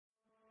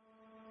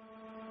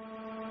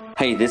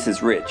Hey, this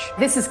is Rich.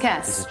 This is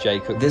Cass. This is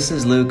Jacob. This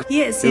is Luke.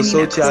 Yes, Eu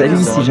sou o Tiago.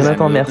 Salut, ici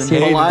Jonathan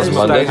Mercier. Olá, eu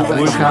sou o Tiago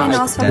de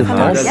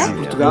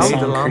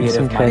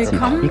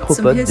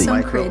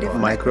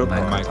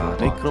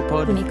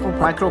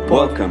Micropod.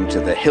 Welcome to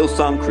the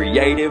Hillsong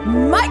Creative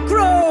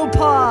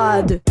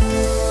Micropod.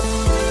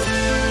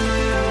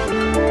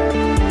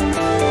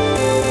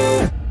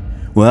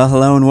 Well,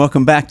 hello and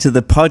welcome back to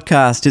the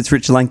podcast. It's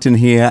Rich Langton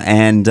here,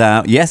 and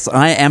yes,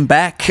 I am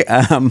back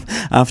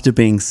after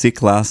being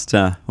sick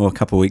a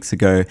couple of weeks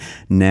ago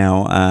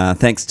now.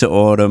 Thanks to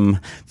Autumn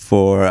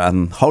for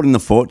holding the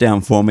fort down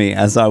for me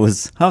as I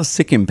was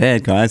sick in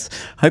bed, guys.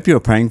 Hope you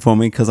were praying for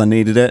me because I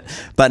needed it.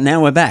 But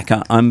now we're back.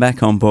 I'm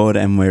back on board,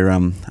 and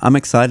I'm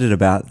excited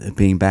about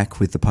being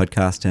back with the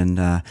podcast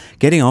and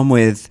getting on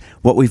with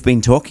what we've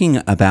been talking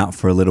about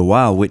for a little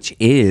while, which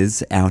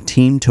is our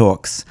Team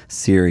Talks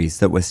series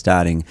that we're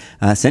starting.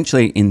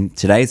 Essentially, in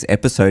today's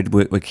episode,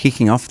 we're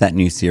kicking off that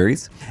new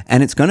series,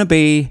 and it's going to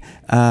be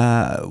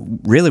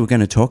we're going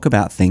to talk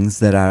about things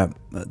that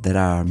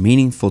are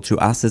meaningful to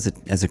us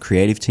as a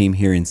creative team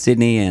here in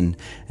Sydney and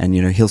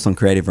Hillsong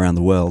Creative around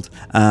the world.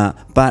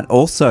 But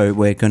also,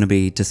 we're going to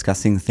be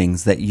discussing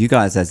things that you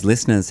guys as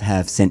listeners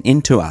have sent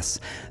in to us.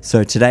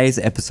 So today's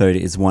episode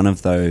is one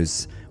of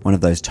those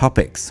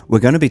topics. We're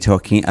going to be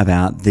talking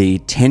about the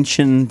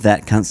tension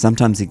that can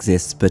sometimes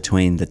exists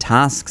between the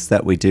tasks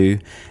that we do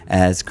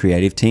as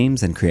creative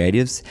teams and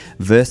creatives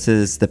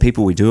versus the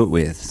people we do it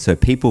with. So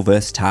people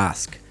versus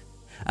task.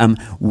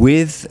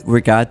 With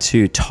regard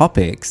to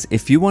topics,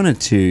 if you wanted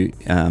to,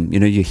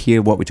 you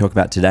hear what we talk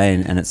about today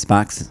and it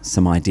sparks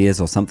some ideas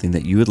or something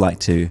that you would like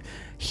to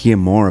hear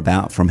more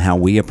about from how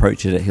we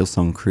approach it at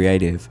Hillsong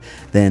Creative,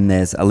 then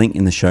there's a link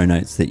in the show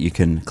notes that you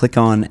can click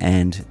on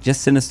and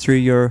just send us through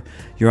your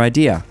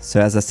idea. So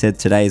as I said,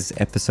 today's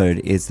episode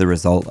is the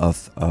result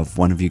of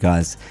one of you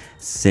guys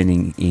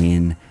sending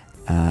in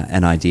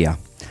an idea.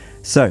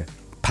 So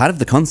part of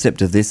the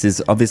concept of this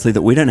is obviously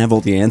that we don't have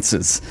all the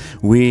answers.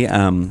 We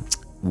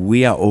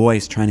are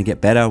always trying to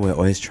get better. We're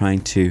always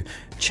trying to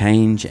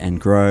change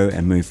and grow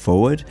and move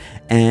forward.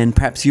 And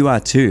perhaps you are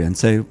too. And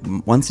so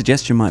one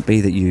suggestion might be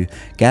that you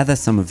gather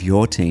some of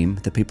your team,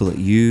 the people that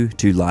you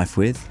do life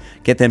with,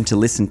 get them to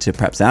listen to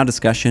perhaps our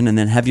discussion and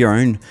then have your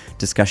own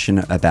discussion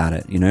about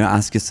it.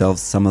 Ask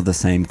yourselves some of the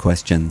same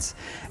questions.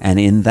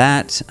 And in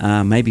that,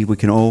 maybe we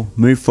can all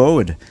move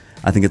forward.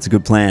 I think it's a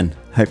good plan.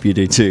 Hope you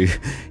do too.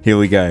 Here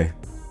we go.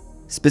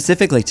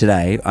 Specifically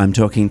today, I'm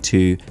talking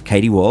to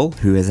Katie Wall,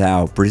 who is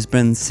our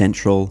Brisbane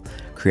Central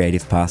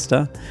creative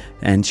pastor,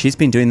 and she's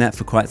been doing that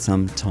for quite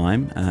some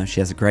time. She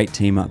has a great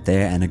team up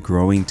there and a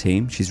growing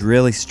team. She's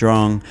really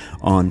strong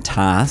on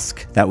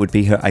task. That would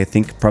be her, I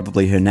think,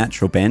 probably her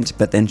natural bent.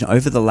 But then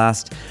over the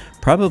last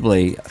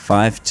probably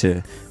 5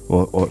 to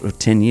or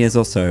 10 years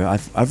or so,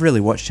 I've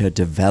really watched her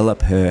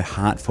develop her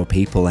heart for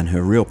people and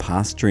her real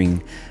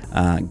pastoring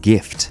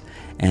gift.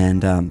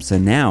 And so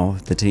now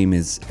the team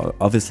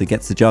obviously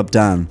gets the job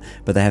done,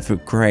 but they have a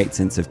great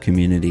sense of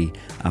community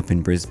up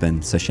in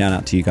Brisbane. So shout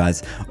out to you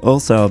guys.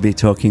 Also, I'll be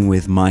talking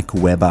with Mike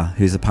Weber,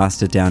 who's a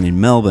pastor down in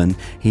Melbourne.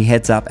 He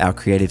heads up our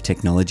creative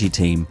technology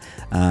team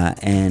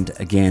and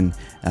again,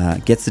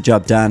 gets the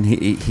job done.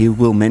 He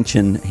will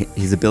mention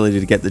his ability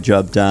to get the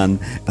job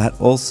done,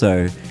 but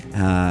also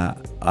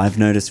I've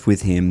noticed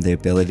with him the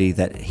ability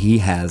that he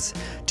has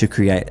to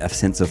create a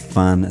sense of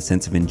fun, a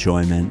sense of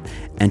enjoyment,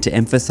 and to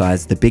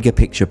emphasize the bigger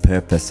picture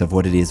purpose of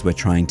what it is we're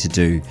trying to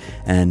do.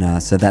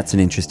 And so that's an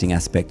interesting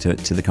aspect to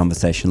the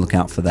conversation. Look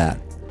out for that.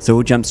 So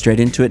we'll jump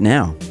straight into it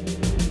now.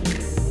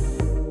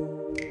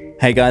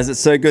 Hey guys, it's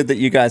so good that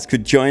you guys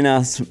could join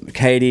us,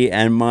 Katie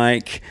and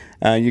Mike.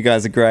 You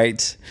guys are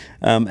great.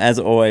 As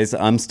always,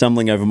 I'm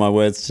stumbling over my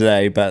words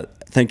today,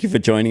 but thank you for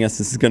joining us.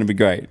 This is going to be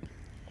great.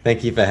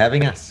 Thank you for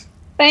having us.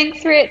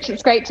 Thanks, Rich.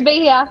 It's great to be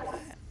here.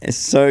 It's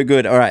so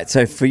good. All right.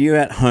 So for you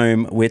at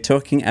home, we're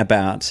talking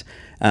about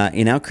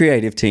in our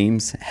creative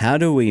teams, how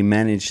do we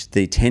manage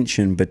the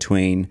tension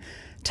between the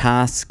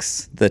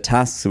tasks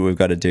that we've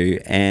got to do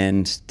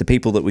and the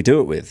people that we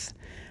do it with?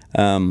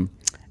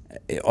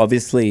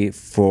 Obviously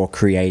for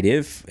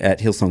creative at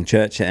Hillsong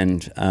Church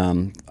and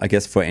I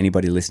guess for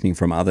anybody listening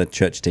from other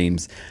church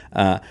teams,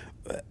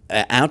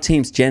 our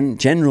teams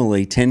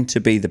generally tend to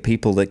be the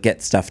people that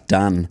get stuff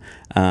done.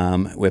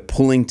 We're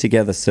pulling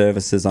together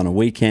services on a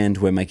weekend.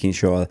 We're making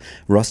sure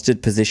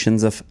rostered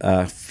positions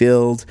are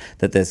filled,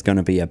 that there's going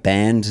to be a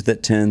band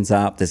that turns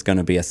up. There's going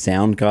to be a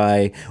sound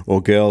guy or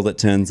girl that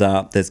turns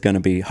up. There's going to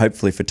be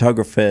hopefully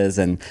photographers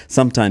and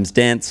sometimes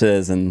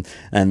dancers and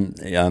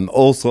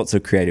all sorts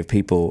of creative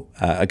people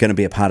are going to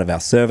be a part of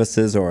our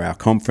services or our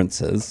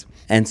conferences.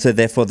 And so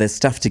therefore there's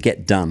stuff to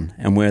get done,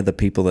 and we're the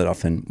people that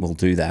often will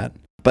do that.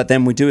 But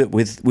then we do it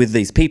with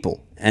these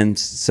people. And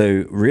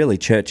so really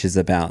church is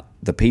about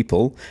the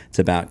people. It's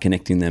about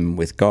connecting them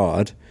with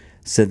God.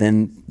 So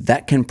then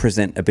that can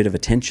present a bit of a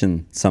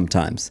tension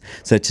sometimes.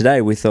 So today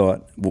we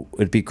thought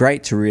it'd be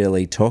great to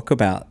really talk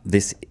about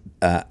this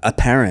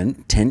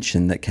apparent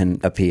tension that can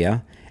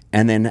appear,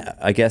 and then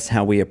I guess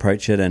how we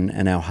approach it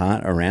and our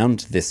heart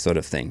around this sort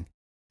of thing.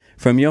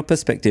 from your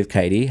perspective,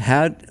 Katie,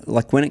 how,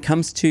 like when it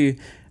comes to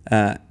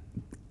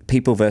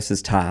people versus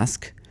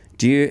task,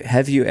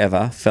 have you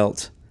ever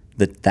felt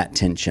that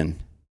tension?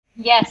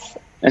 Yes.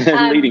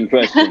 Leading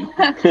question.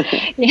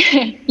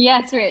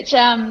 Yes, Rich.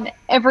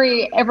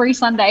 Every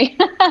Sunday.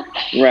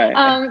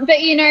 Right. But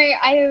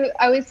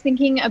I was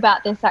thinking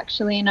about this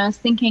actually, and I was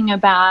thinking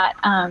about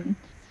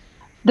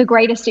the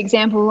greatest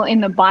example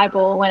in the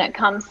Bible when it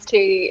comes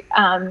to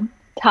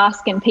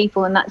task and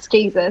people, and that's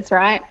Jesus,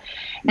 right?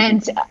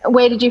 And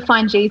where did you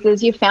find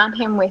Jesus? You found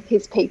him with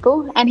his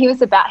people, and he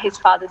was about his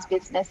Father's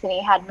business, and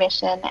he had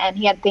mission and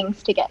he had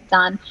things to get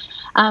done.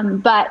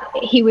 But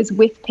he was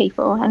with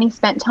people, and he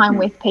spent time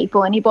with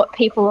people, and he brought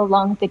people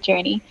along the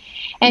journey.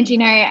 And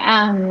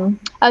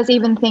I was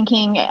even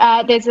thinking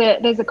there's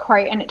a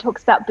quote, and it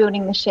talks about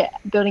building a ship,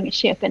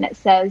 and it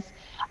says,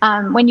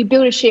 when you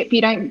build a ship,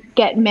 you don't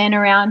get men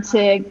around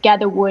to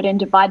gather wood and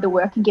divide the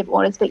work and give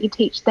orders, but you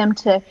teach them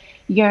to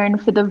yearn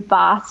for the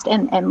vast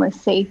and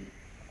endless sea.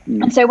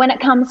 And so when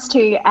it comes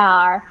to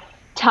our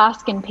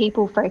task and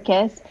people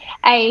focus,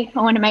 I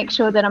want to make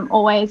sure that I'm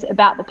always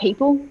about the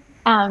people,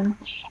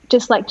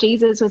 just like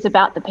Jesus was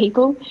about the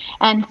people,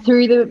 and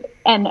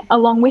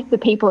along with the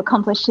people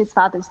accomplished his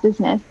Father's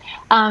business.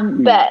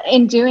 But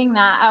in doing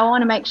that, I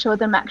want to make sure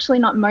that I'm actually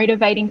not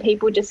motivating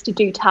people just to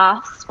do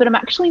tasks, but I'm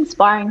actually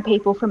inspiring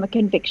people from a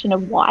conviction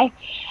of why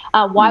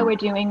we're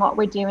doing what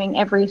we're doing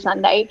every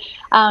Sunday.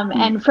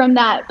 And from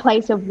that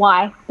place of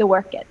why the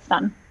work gets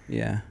done.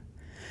 Yeah.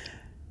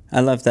 I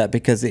love that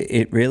because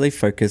it really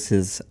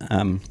focuses,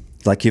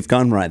 like you've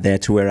gone right there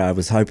to where I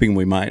was hoping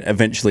we might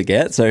eventually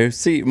get. So,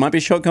 it might be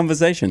a short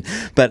conversation.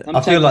 But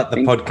I feel like the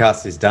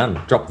podcast is done.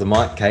 Drop the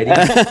mic, Katie.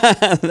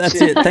 That's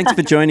it. Thanks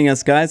for joining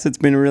us, guys. It's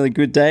been a really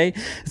good day.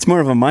 It's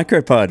more of a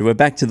micropod. We're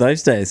back to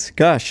those days.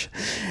 Gosh.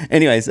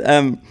 Anyways,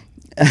 the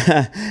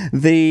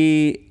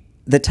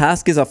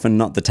task is often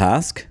not the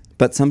task,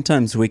 but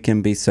sometimes we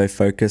can be so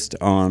focused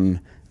on,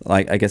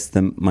 like, I guess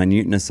the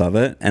minuteness of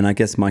it. And I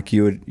guess, Mike,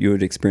 you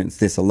would experience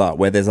this a lot,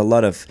 where there's a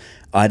lot of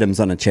items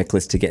on a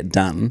checklist to get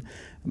done,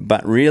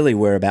 but really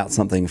we're about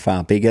something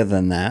far bigger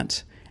than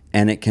that.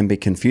 And it can be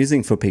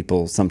confusing for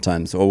people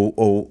sometimes,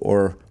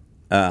 or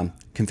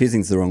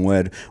confusing is the wrong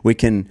word. We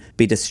can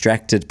be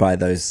distracted by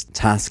those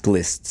task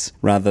lists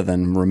rather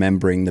than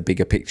remembering the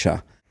bigger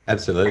picture.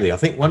 Absolutely. I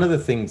think one of the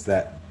things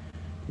that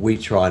we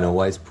try and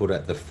always put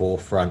at the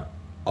forefront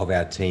of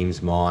our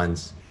team's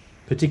minds,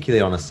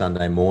 particularly on a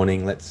Sunday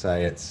morning, let's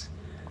say it's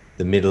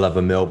the middle of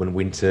a Melbourne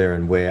winter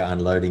and we're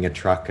unloading a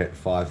truck at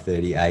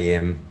 5:30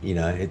 a.m.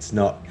 It's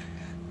not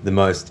the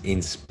most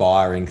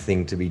inspiring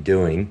thing to be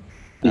doing.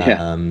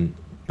 Yeah.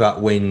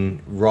 But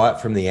when right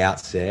from the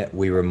outset,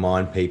 we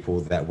remind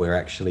people that we're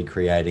actually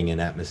creating an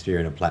atmosphere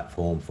and a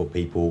platform for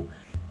people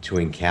to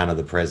encounter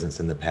the presence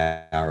and the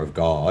power of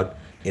God,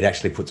 it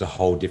actually puts a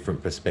whole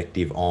different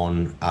perspective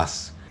on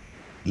us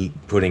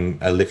putting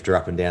a lifter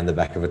up and down the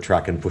back of a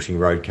truck and pushing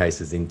road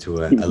cases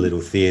into a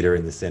little theatre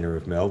in the centre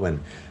of Melbourne.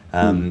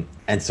 And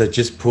so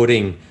just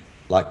putting,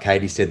 like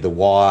Katie said, the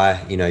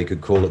why, you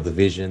could call it the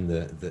vision,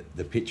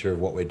 the picture of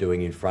what we're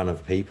doing in front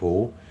of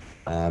people,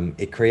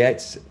 it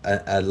creates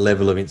a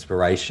level of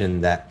inspiration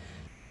that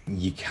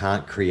you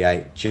can't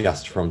create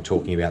just from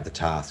talking about the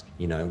task.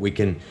 We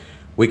can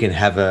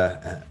have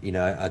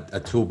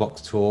a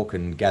toolbox talk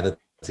and gather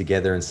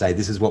together and say,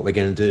 this is what we're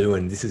going to do,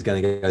 and this is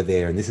going to go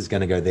there, and this is going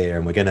to go there,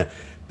 and we're going to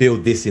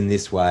build this in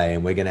this way,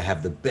 and we're going to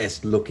have the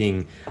best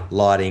looking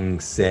lighting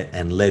set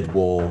and LED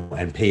wall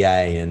and PA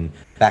and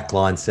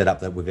backline setup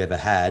that we've ever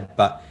had.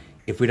 But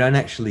if we don't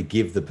actually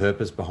give the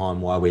purpose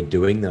behind why we're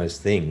doing those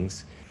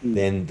things,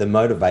 then the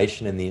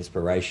motivation and the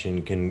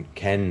inspiration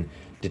can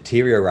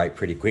deteriorate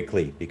pretty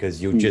quickly,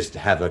 because you'll just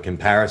have a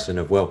comparison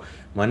of, well,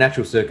 my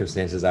natural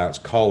circumstances are it's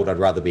cold, I'd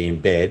rather be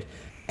in bed,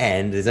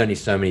 and there's only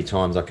so many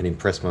times I can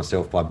impress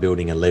myself by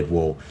building a LED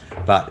wall.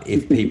 But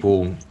if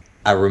people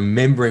are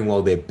remembering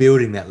while they're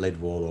building that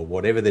LED wall or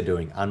whatever they're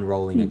doing,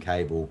 unrolling a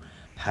cable,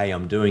 hey,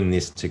 I'm doing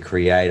this to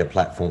create a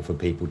platform for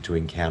people to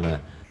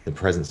encounter the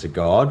presence of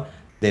God,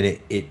 then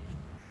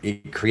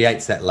it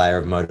creates that layer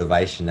of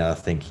motivation that I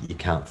think you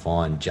can't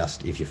find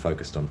just if you're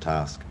focused on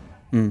task.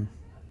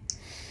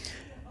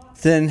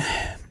 Then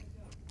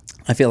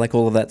I feel like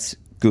all of that's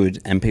good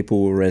and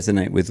people will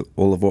resonate with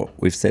all of what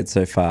we've said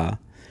so far.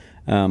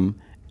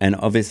 And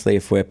obviously,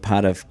 if we're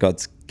part of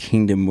God's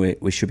kingdom,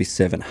 we should be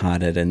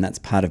servant-hearted, and that's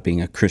part of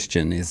being a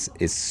Christian is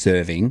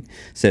serving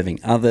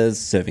others,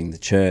 serving the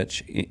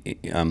church,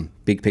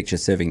 big picture,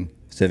 serving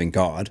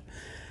God.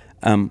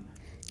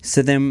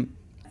 So then,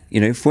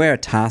 if we're a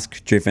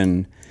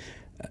task-driven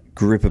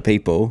group of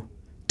people,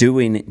 do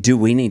we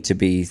need to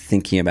be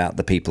thinking about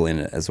the people in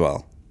it as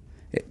well?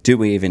 Do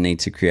we even need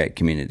to create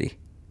community?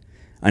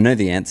 I know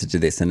the answer to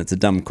this, and it's a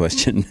dumb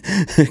question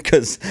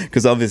because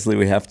obviously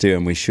we have to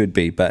and we should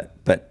be.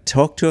 But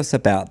talk to us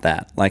about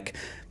that. Like,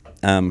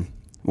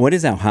 what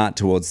is our heart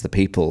towards the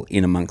people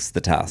in amongst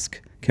the task?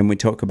 Can we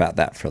talk about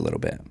that for a little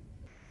bit?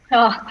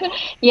 Oh,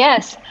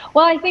 yes.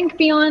 Well, I think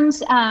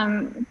beyond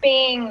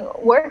being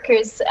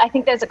workers, I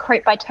think there's a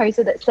quote by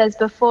Tozer that says,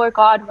 before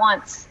God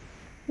wants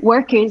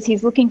workers.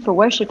 He's looking for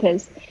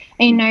worshipers.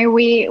 And, you know,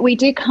 we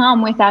do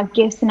come with our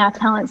gifts and our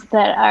talents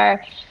that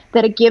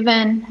are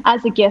given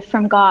as a gift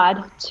from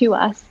God to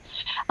us.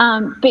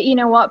 But you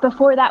know what?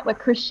 Before that, we're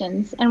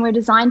Christians, and we're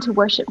designed to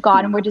worship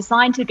God, and we're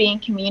designed to be in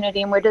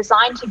community, and we're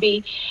designed to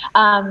be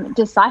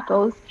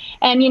disciples.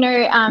 And, you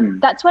know,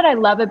 that's what I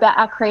love about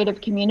our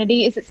creative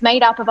community is it's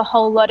made up of a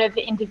whole lot of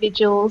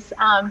individuals,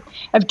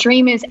 of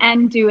dreamers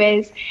and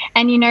doers.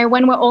 And, you know,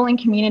 when we're all in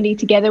community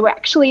together,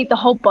 the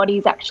whole body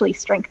is actually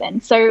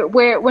strengthened. So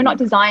we're not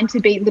designed to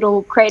be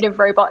little creative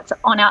robots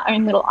on our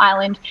own little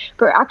island,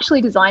 but we're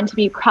actually designed to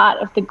be part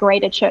of the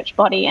greater church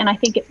body. And I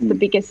think it's the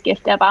biggest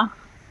gift ever.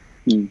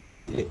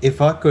 If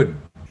I could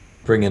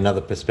bring another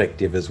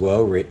perspective as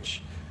well,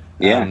 Rich.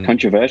 Yeah,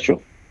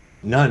 controversial.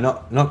 No,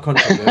 not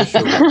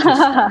controversial. But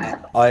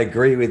just, I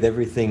agree with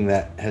everything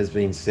that has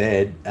been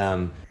said.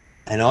 And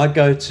I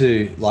go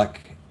to,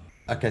 like,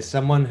 okay,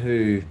 someone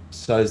who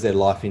sows their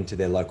life into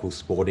their local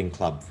sporting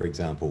club, for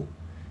example.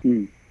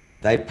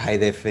 They pay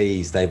their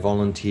fees, they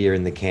volunteer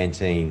in the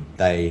canteen,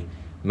 they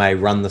may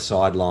run the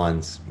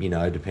sidelines, you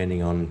know,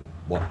 depending on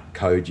what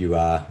code you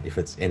are. If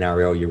it's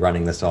NRL, you're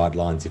running the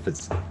sidelines. If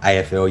it's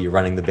AFL, you're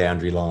running the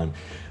boundary line.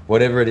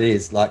 Whatever it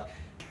is, like,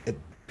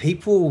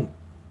 people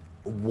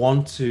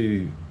want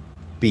to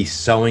be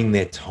sowing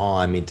their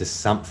time into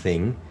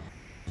something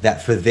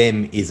that for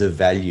them is of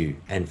value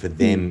and for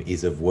them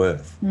is of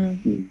worth.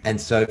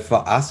 And so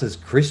for us as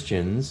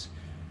Christians,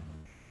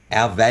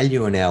 our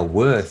value and our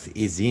worth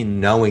is in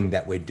knowing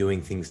that we're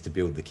doing things to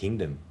build the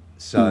kingdom.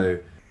 So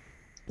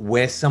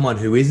where someone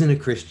who isn't a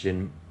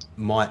Christian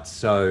might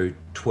sow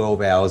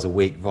 12 hours a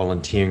week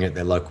volunteering at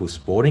their local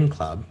sporting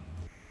club,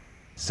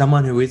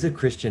 someone who is a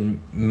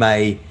Christian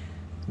may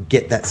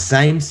get that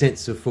same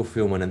sense of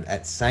fulfillment and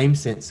that same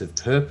sense of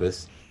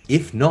purpose,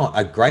 if not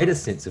a greater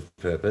sense of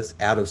purpose,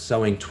 out of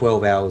sowing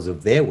 12 hours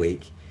of their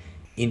week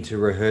into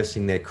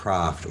rehearsing their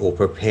craft or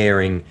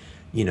preparing,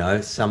 you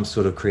know, some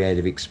sort of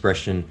creative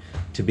expression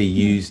to be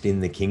used in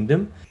the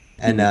kingdom.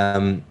 And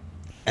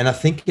I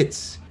think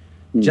it's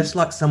just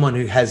like someone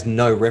who has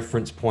no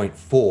reference point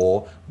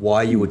for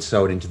why you would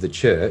sow it into the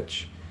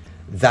church,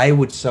 they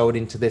would sow it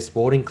into their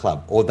sporting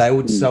club, or they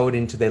would sow it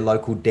into their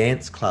local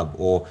dance club,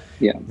 or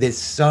there's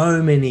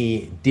so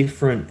many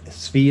different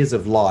spheres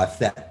of life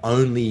that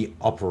only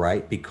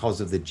operate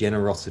because of the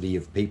generosity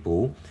of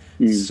people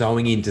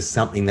sowing into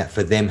something that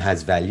for them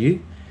has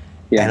value.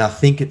 And I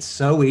think it's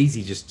so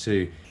easy just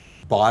to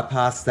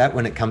bypass that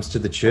when it comes to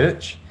the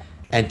church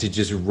and to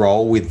just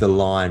roll with the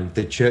line,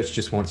 the church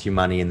just wants your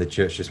money and the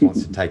church just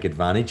wants to take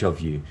advantage of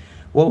you.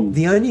 Well,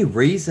 the only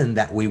reason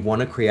that we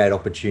want to create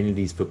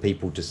opportunities for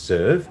people to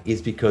serve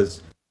is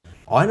because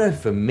I know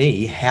for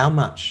me how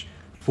much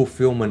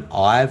fulfillment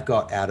I've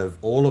got out of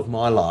all of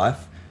my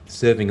life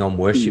serving on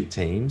worship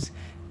teams,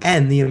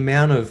 and the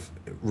amount of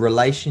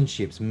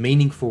relationships,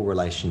 meaningful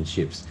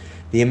relationships,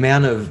 the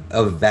amount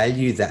of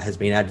value that has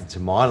been added to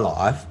my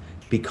life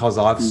because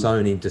I've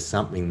sown into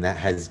something that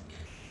has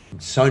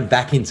sown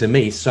back into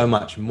me so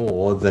much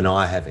more than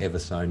I have ever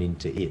sown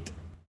into it.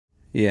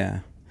 Yeah.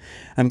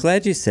 I'm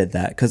glad you said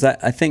that, because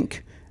I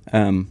think,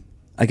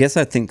 I guess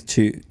I think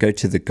to go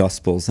to the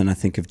Gospels and I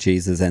think of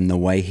Jesus and the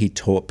way he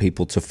taught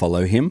people to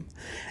follow him.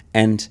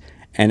 And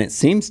it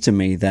seems to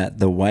me that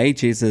the way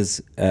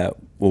Jesus,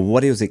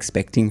 what he was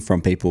expecting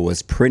from people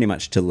was pretty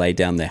much to lay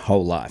down their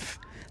whole life.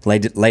 Lay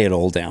it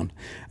all down.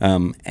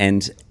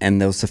 And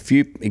there was a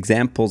few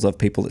examples of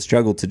people that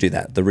struggled to do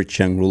that. The rich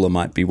young ruler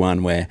might be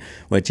one where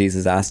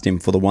Jesus asked him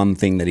for the one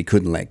thing that he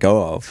couldn't let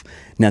go of.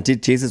 Now,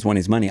 did Jesus want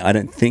his money? I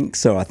don't think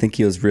so. I think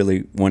he was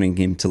really wanting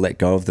him to let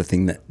go of the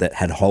thing that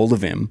had hold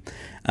of him.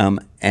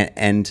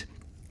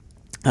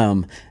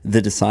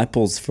 The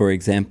disciples, for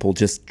example,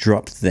 just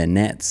dropped their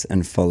nets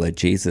and followed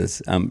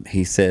Jesus.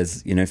 He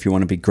says, you know, if you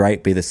want to be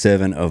great, be the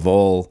servant of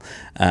all.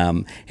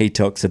 He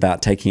talks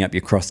about taking up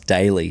your cross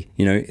daily.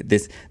 You know,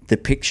 the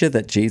picture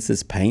that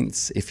Jesus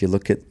paints, if you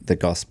look at the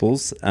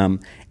Gospels,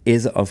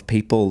 is of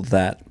people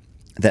that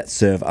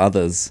serve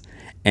others.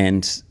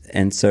 And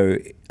so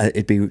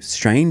it'd be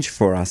strange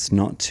for us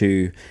not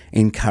to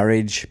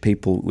encourage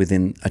people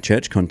within a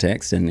church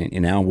context and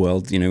in our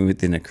world, you know,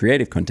 within a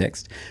creative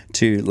context,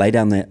 to lay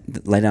down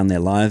their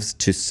lives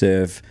to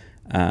serve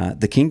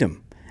the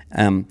kingdom.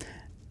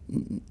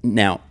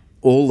 Now,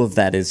 all of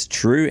that is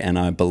true, and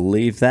I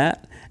believe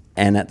that.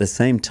 And at the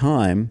same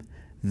time,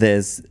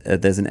 there's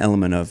an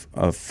element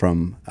of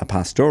from a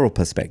pastoral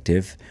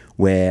perspective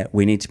where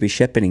we need to be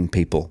shepherding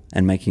people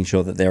and making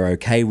sure that they're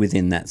okay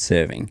within that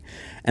serving.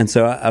 And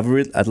so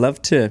I'd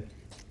love to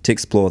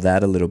explore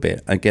that a little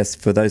bit. I guess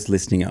for those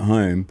listening at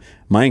home,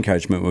 my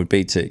encouragement would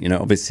be to, you know,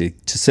 obviously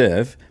to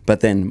serve,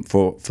 but then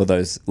for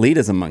those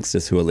leaders amongst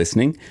us who are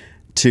listening,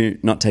 to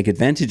not take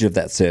advantage of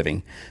that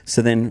serving.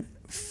 So then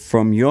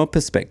from your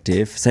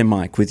perspective, say,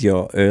 Mike, with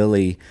your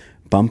early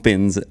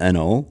bump-ins and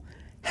all,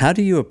 how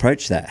do you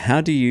approach that?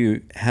 How do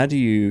you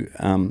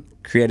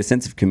create a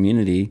sense of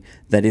community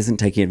that isn't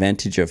taking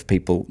advantage of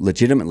people,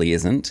 legitimately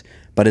isn't,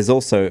 but is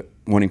also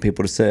wanting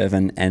people to serve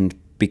and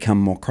become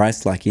more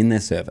Christ-like in their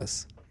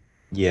service?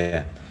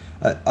 Yeah.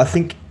 I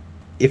think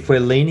if we're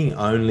leaning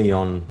only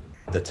on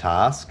the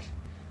task,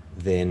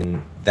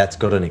 then that's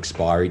got an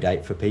expiry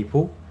date for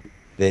people.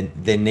 Then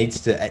there needs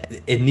to,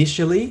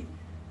 initially,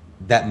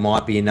 that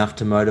might be enough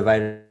to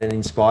motivate and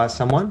inspire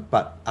someone,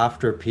 but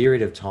after a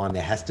period of time,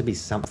 there has to be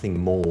something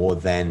more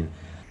than,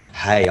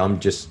 hey, I'm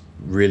just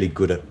really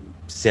good at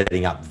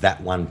setting up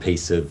that one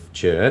piece of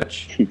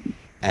church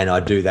and I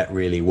do that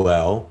really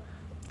well.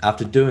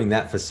 After doing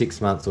that for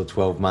 6 months or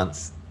 12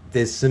 months,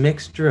 there's some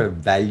extra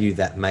value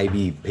that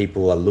maybe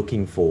people are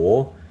looking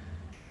for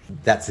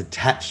that's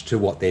attached to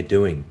what they're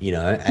doing, you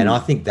know, and I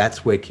think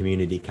that's where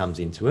community comes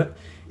into it.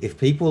 If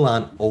people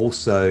aren't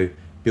also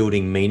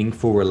building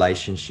meaningful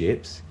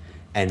relationships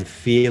and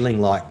feeling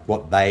like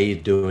what they're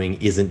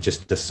doing isn't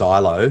just a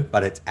silo,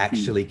 but it's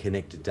actually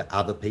connected to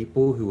other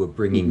people who are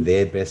bringing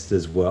their best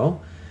as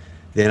well,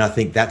 then I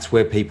think that's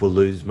where people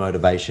lose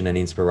motivation and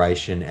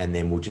inspiration, and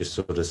then will just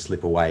sort of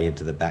slip away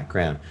into the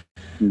background.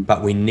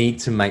 But we need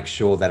to make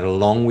sure that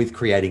along with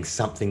creating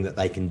something that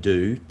they can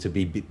do to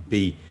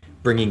be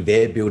bringing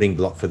their building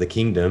block for the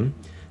kingdom,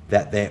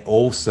 that they're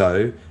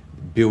also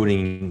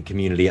building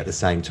community at the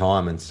same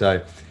time. And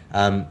so,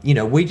 you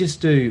know, we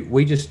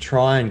just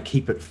try and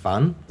keep it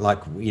fun. Like,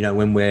 you know,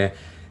 when we're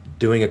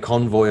doing a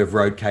convoy of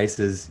road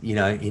cases, you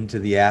know, into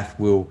the AF,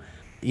 we'll,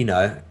 you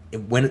know,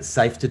 when it's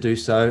safe to do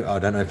so. I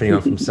don't know if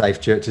anyone from Safe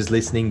Church is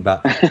listening,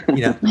 but,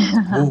 you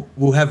know,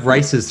 we'll have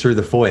races through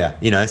the foyer,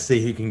 you know,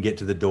 see who can get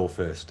to the door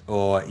first,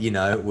 or, you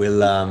know,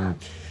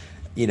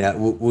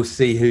 we'll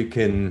see who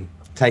can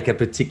take a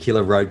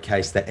particular road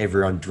case that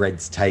everyone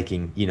dreads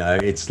taking. You know,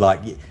 it's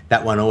like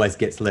that one always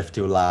gets left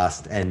till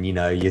last, and, you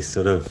know,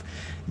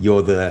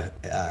 you're the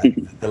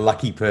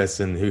lucky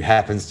person who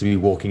happens to be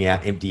walking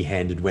out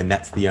empty-handed when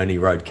that's the only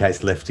road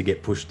case left to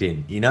get pushed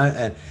in, you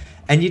know.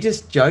 And you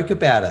just joke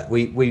about it.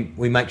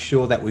 We make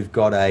sure that we've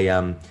got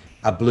a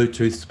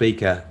Bluetooth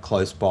speaker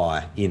close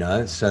by, you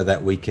know, so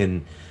that we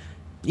can,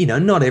 you know,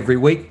 not every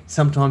week.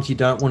 Sometimes you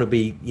don't want to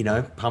be, you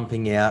know,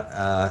 pumping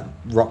out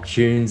rock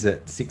tunes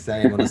at 6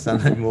 a.m. on a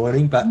Sunday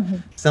morning, but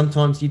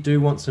sometimes you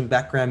do want some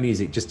background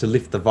music just to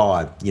lift the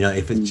vibe. You know,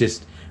 if it's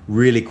just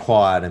really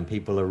quiet and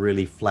people are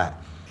really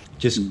flat,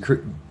 just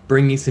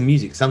bring me some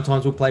music.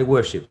 Sometimes we'll play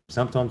worship.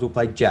 Sometimes we'll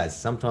play jazz.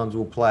 Sometimes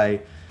we'll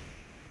play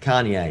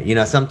Kanye, you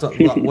know, sometimes,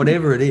 like,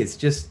 whatever it is,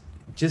 just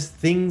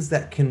things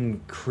that can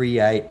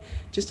create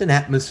just an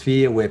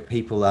atmosphere where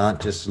people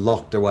aren't just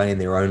locked away in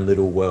their own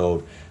little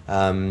world.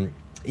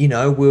 You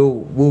know,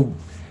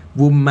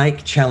 we'll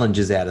make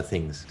challenges out of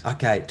things.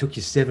 Okay, it took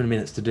you 7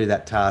 minutes to do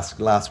that task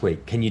last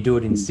week. Can you do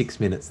it in 6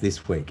 minutes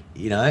this week?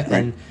 You know,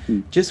 and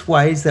just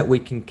ways that we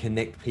can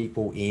connect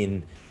people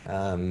in,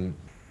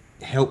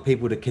 help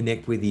people to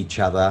connect with each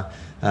other.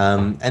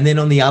 And then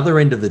on the other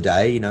end of the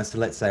day, you know, so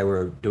let's say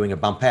we're doing a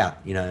bump out,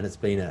 you know, and it's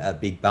been a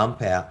big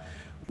bump out.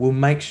 We'll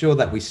make sure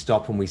that we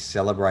stop and we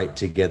celebrate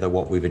together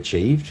what we've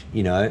achieved.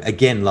 You know,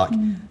 again, like,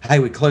 hey,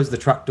 we closed the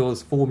truck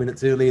doors 4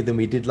 minutes earlier than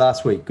we did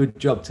last week. Good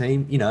job,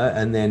 team. You know,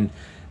 and then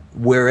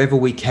wherever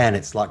we can,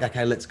 it's like,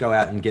 okay, let's go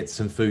out and get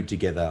some food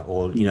together,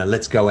 or, you know,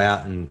 let's go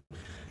out and,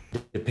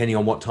 depending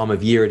on what time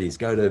of year it is,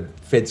 go to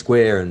Fed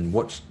Square and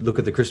look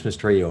at the Christmas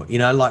tree, or, you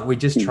know, like, we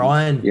just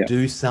try and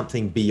do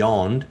something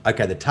beyond,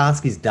 okay, the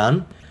task is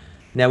done.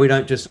 Now we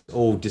don't just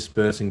all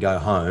disperse and go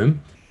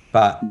home,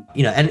 but,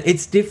 you know, and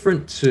it's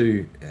different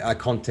to a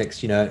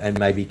context, you know, and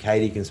maybe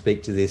Katie can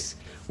speak to this,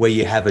 where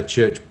you have a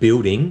church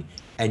building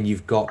and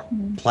you've got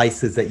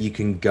places that you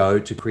can go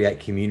to create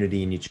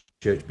community in your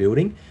church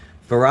building.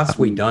 For us,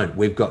 we don't.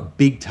 We've got a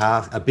big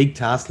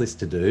task list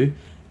to do.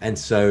 And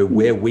so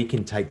where we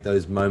can take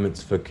those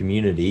moments for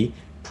community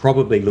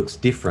probably looks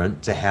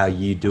different to how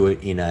you do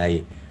it in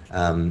a,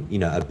 you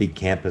know, a big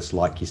campus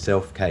like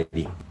yourself,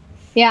 Katie.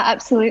 Yeah,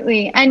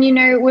 absolutely. And, you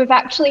know, we've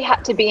actually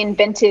had to be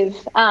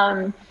inventive,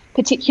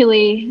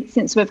 particularly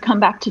since we've come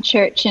back to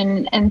church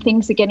and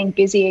things are getting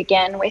busy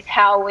again, with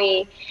how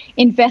we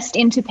invest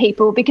into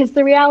people. Because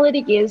the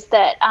reality is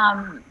that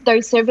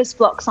those service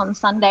blocks on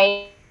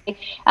Sunday,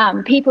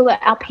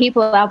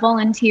 our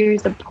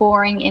volunteers are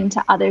pouring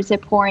into others, they're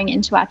pouring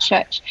into our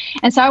church.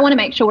 And so I want to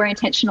make sure we're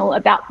intentional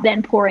about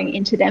then pouring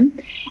into them.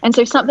 And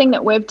so something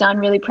that we've done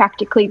really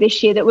practically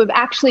this year, that we've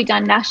actually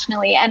done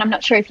nationally, and I'm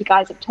not sure if you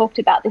guys have talked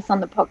about this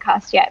on the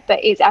podcast yet,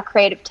 but is our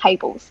creative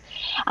tables.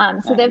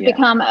 So they've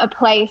become a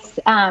place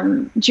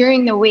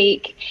during the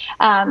week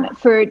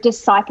for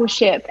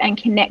discipleship and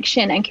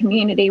connection and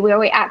community, where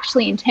we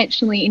actually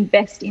intentionally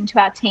invest into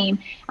our team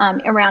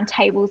around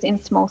tables in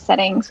small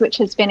settings, which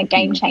has been a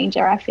game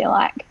changer, I feel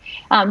like.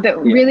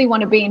 But really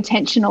want to be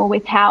intentional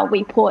with how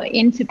we pour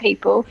into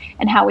people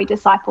and how we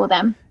disciple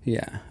them.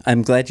 Yeah,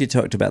 I'm glad you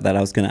talked about that.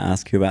 I was going to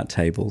ask you about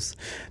tables,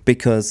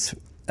 because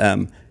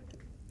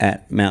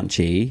at Mount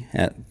G,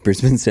 at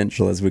Brisbane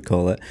Central as we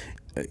call it,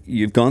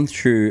 you've gone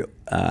through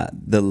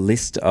the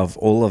list of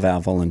all of our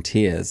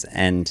volunteers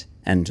and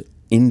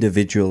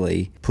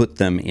individually put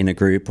them in a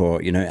group,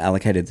 or, you know,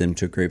 allocated them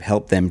to a group,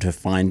 help them to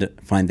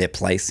find their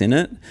place in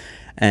it.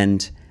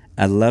 And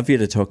I'd love you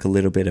to talk a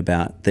little bit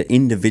about the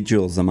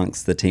individuals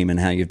amongst the team and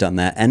how you've done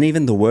that, and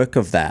even the work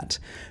of that,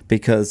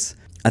 because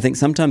I think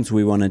sometimes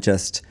we want to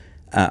just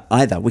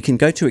either we can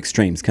go to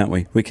extremes, can't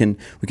we? We can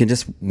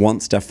just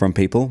want stuff from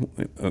people.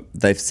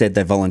 They've said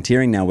they're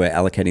volunteering. Now we're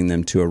allocating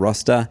them to a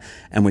roster,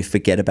 and we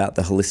forget about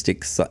the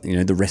holistic,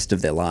 the rest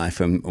of their life,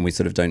 and we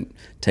sort of don't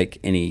take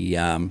any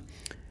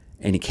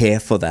care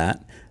for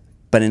that.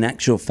 But in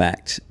actual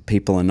fact,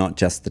 people are not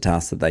just the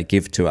tasks that they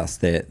give to us.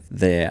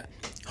 They're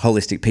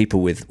holistic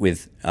people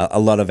with a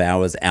lot of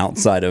hours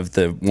outside of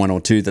the 1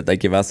 or 2 that they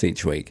give us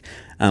each week.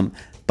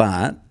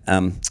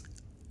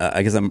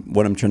 I guess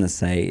what I'm trying to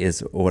say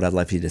is, or what I'd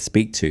love you to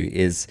speak to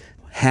is,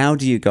 how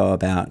do you go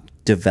about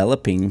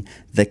developing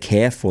the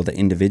care for the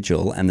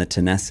individual and the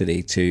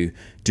tenacity to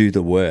do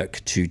the work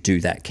to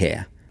do that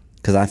care?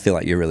 Because I feel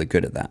like you're really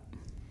good at that.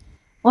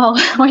 Well,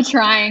 we're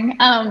trying.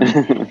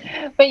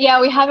 But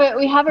yeah, we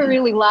have a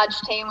really large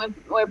team.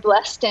 We're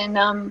blessed, and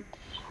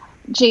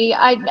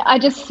I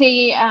just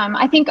see,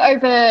 I think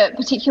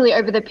particularly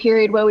over the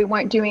period where we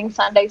weren't doing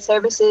Sunday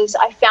services,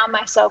 I found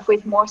myself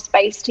with more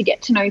space to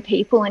get to know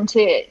people and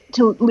to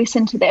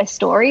listen to their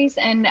stories.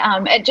 And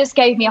it just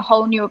gave me a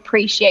whole new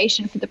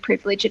appreciation for the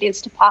privilege it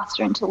is to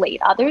pastor and to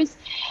lead others.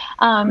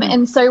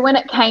 And so when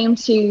it came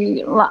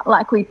to,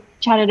 like we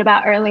chatted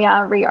about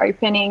earlier,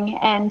 reopening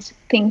and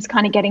things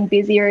kind of getting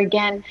busier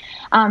again,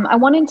 I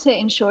wanted to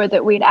ensure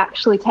that we'd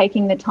actually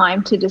taking the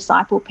time to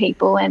disciple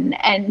people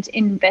and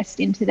invest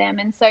into them.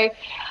 And so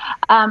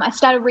I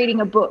started reading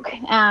a book,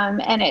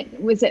 and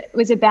it was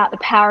about the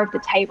power of the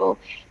table.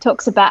 It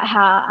talks about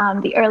how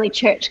the early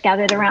church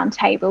gathered around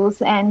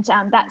tables, and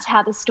that's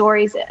how the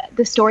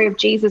story of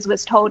Jesus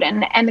was told,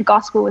 and the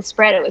gospel was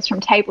spread. It was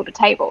from table to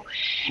table.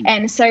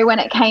 And so when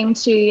it came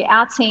to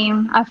our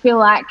team, I feel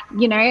like,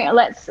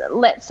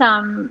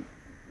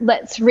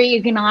 let's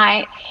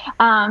reignite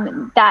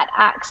that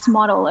Acts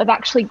model of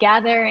actually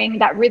gathering,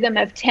 that rhythm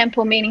of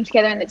temple, meeting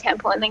together in the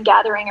temple, and then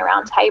gathering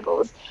around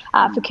tables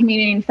for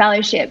community and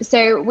fellowship.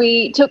 So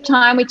we took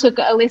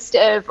a list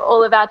of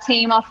all of our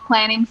team off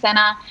Planning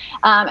Centre,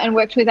 and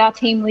worked with our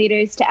team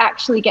leaders to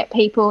actually get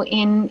people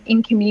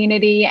in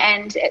community.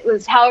 And it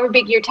was however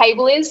big your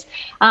table is,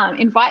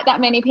 invite that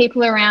many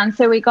people around.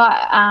 So we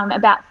got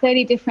about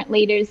 35 different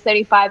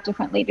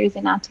leaders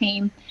in our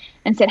team,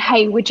 and said,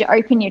 hey, would you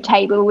open your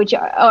table?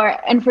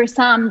 And for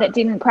some that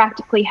didn't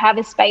practically have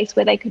a space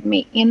where they could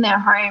meet in their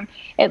home,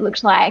 it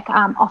looked like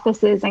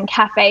offices and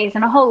cafes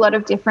and a whole lot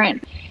of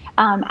different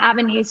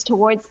avenues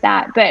towards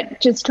that, but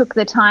just took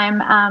the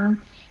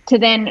time to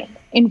then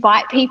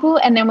invite people.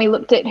 And then we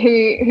looked at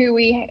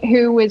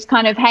who was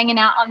kind of hanging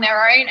out on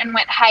their own, and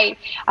went, hey,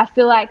 I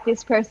feel like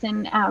this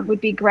person would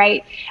be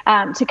great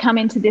to come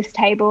into this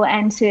table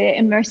and to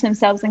immerse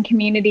themselves in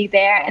community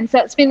there. And so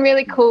it's been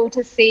really cool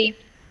to see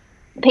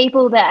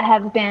people that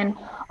have been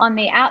on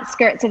the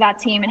outskirts of our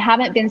team and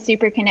haven't been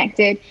super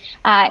connected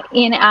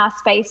in our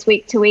space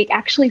week to week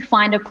actually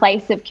find a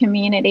place of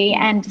community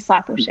and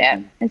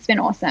discipleship. It's been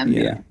awesome.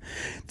 Yeah.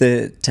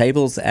 The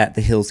tables at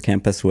the Hills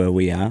campus where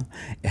we are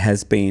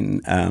has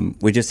been,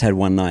 we just had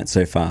one night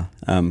so far.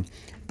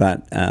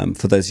 But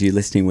for those of you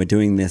listening, we're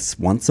doing this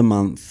once a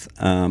month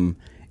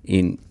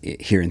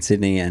here in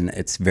Sydney, and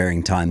it's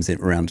varying times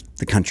around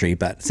the country,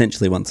 but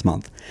essentially once a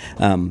month,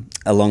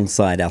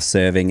 alongside our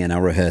serving and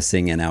our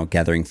rehearsing and our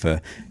gathering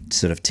for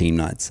sort of team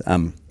nights.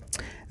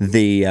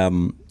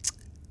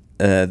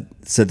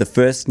 So the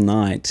first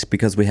night,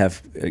 because we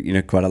have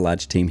quite a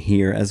large team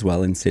here as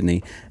well in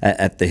Sydney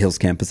at the Hills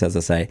campus, as I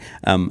say,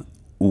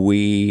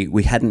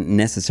 we hadn't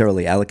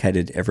necessarily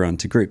allocated everyone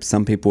to groups.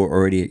 Some people were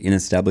already in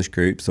established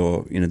groups,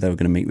 or they were going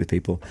to meet with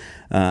people.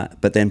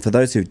 But then for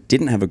those who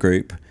didn't have a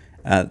group,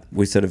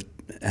 we sort of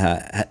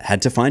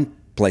had to find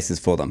places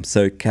for them.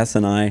 So Cass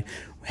and I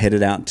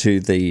headed out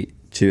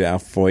to our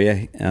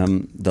foyer,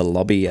 the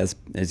lobby, as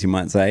you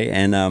might say,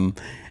 and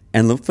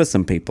looked for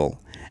some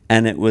people.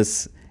 And it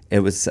was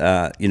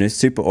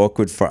super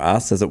awkward for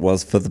us, as it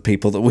was for the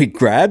people that we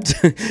grabbed,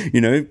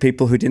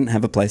 people who didn't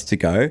have a place to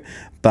go.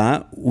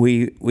 But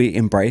we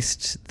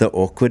embraced the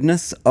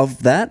awkwardness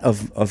of that,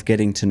 of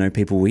getting to know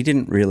people we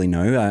didn't really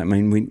know. I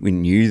mean, we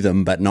knew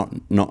them, but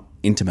not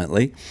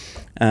intimately.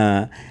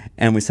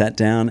 And we sat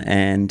down,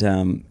 and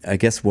I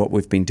guess what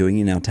we've been doing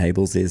in our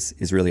tables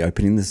is really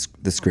opening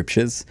the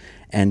scriptures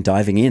and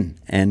diving in.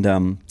 And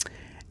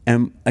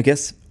I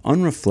guess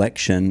on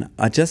reflection,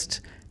 I just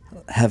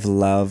have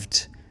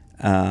loved.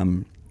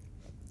 I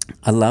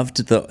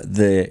loved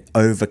the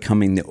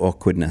overcoming the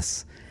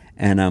awkwardness,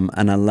 and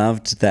I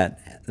loved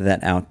that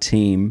our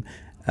team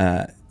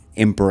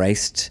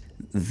embraced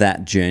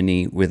that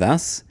journey with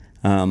us.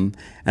 And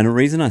the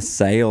reason I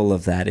say all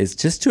of that is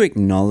just to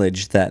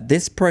acknowledge that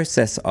this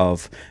process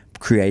of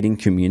creating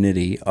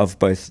community, of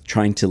both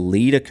trying to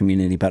lead a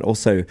community, but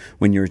also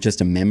when you're just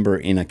a member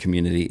in a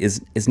community,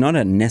 is not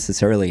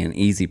necessarily an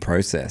easy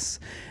process.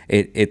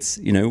 It's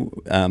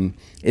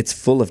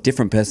full of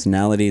different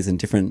personalities and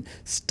different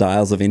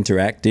styles of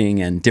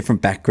interacting and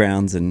different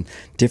backgrounds and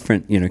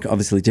different,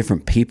 obviously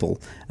different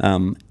people.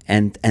 And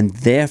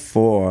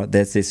therefore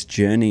there's this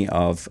journey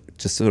of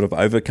just sort of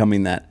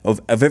overcoming that,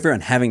 of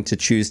everyone having to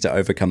choose to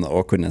overcome the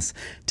awkwardness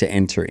to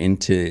enter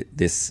into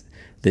this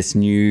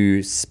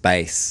new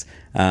space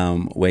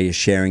where you're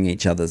sharing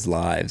each other's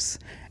lives,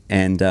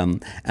 and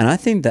I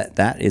think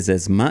that is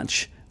as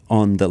much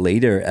on the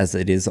leader as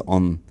it is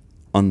on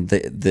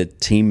the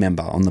team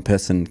member, on the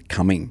person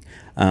coming.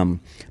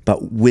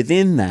 But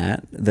within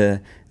that,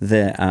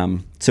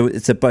 so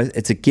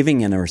it's a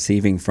giving and a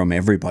receiving from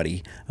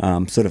everybody,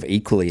 sort of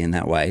equally in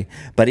that way.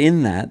 But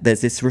in that,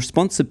 there's this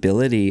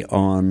responsibility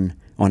on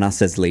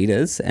us as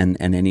leaders, and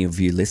any of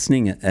you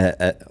listening,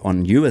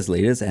 on you as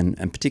leaders, and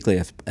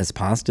particularly as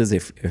pastors,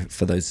 if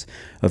for those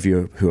of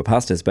you who are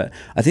pastors. But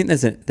I think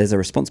there's a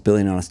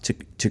responsibility on us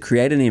to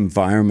create an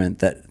environment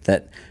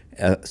that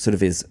sort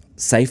of is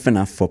safe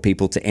enough for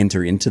people to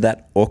enter into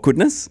that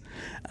awkwardness,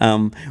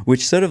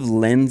 which sort of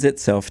lends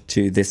itself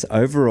to this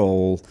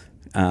overall,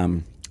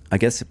 I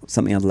guess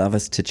something I'd love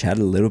us to chat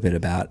a little bit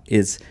about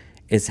is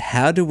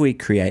how do we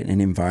create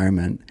an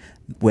environment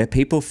where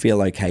people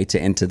feel okay to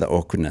enter the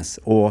awkwardness,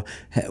 or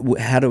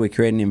how do we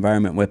create an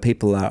environment where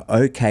people are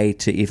okay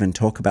to even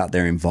talk about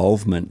their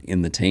involvement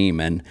in the team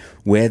and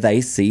where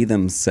they see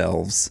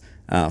themselves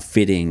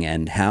fitting,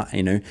 and how,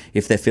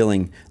 if they're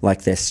feeling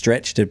like they're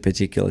stretched at a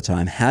particular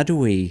time, how do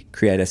we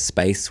create a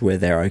space where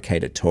they're okay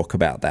to talk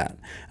about that,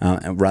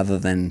 rather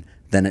than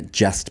it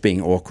just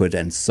being awkward,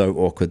 and so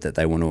awkward that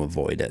they want to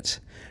avoid it?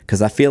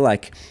 Because I feel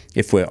like,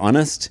 if we're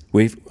honest,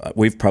 we've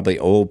probably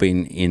all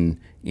been in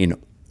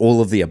all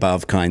of the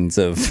above kinds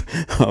of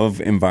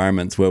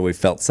environments where we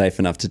felt safe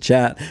enough to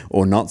chat,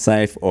 or not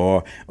safe,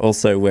 or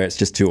also where it's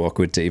just too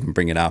awkward to even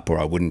bring it up, or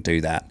I wouldn't do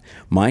that.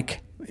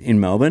 Mike, in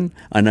Melbourne,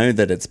 I know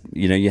that it's,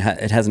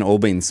 it hasn't all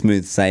been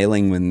smooth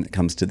sailing when it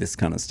comes to this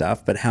kind of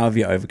stuff, but how have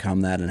you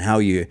overcome that, and how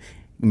are you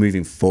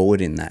moving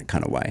forward in that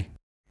kind of way?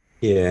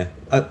 Yeah,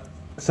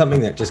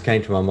 something that just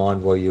came to my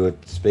mind while you were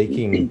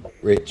speaking,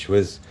 Rich,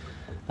 was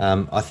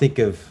I think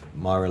of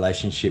my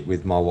relationship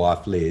with my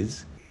wife,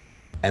 Liz,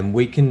 and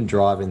we can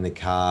drive in the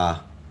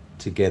car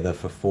together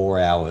for 4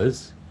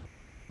 hours,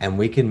 and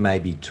we can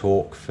maybe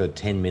talk for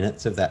 10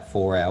 minutes of that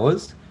 4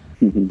 hours,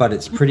 but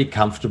it's pretty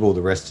comfortable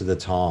the rest of the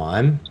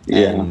time.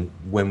 Yeah. And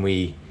when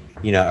we,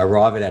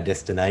 arrive at our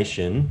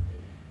destination,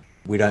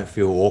 we don't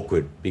feel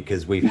awkward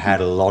because we've had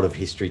a lot of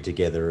history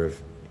together.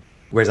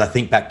 Whereas I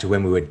think back to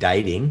when we were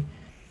dating,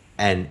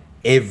 and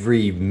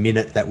every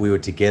minute that we were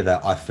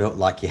together, I felt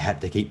like you had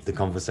to keep the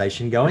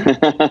conversation going.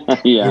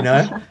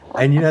 Yeah.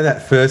 And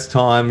that first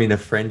time in a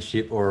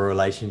friendship or a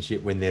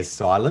relationship when there's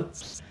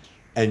silence,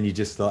 and you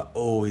just like,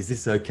 oh, is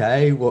this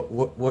okay?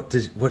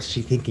 What's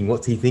she thinking?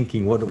 What's he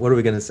thinking? What are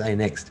we going to say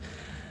next?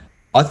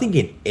 I think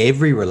in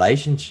every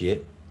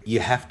relationship, you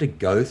have to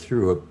go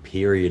through a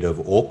period of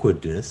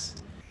awkwardness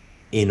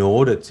in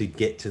order to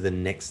get to the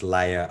next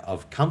layer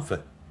of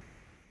comfort.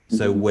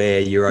 So where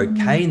you're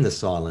okay in the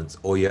silence,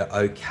 or you're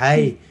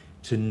okay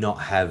to not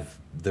have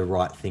the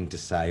right thing to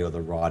say or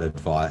the right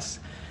advice.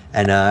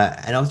 And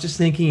I was just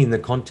thinking in the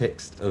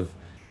context of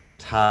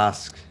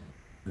task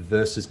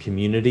versus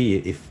community,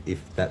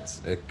 if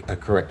that's a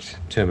correct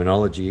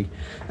terminology.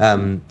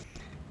 I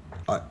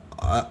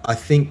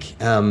think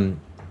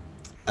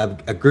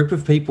a group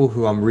of people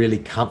who I'm really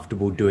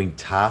comfortable doing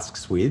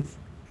tasks with,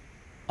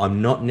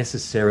 I'm not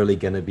necessarily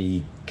going to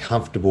be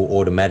comfortable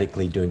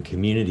automatically doing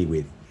community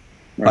with.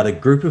 Right. But a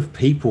group of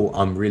people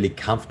I'm really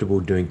comfortable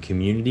doing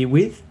community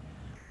with,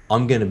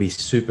 I'm going to be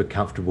super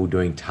comfortable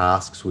doing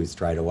tasks with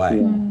straight away.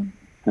 Yeah,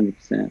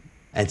 100%.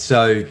 And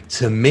so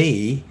to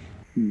me,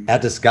 our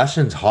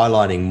discussion's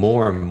highlighting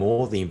more and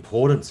more the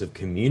importance of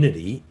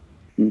community,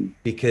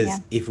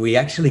 because if we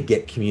actually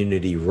get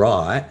community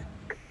right,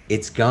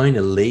 it's going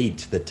to lead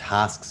to the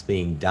tasks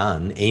being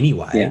done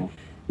anyway,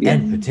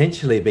 and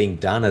potentially being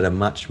done at a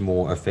much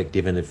more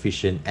effective and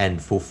efficient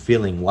and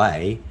fulfilling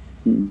way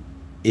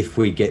if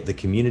we get the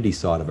community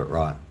side of it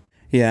right.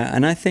 Yeah,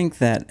 and I think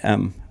that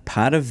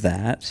part of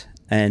that,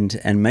 and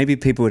maybe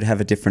people would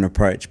have a different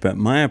approach, but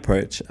my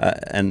approach,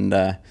 and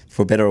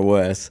for better or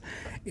worse,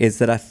 is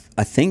that I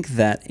think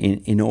that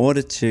in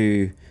order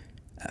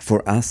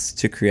for us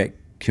to create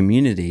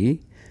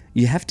community,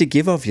 you have to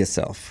give of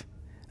yourself.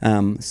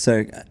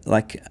 So,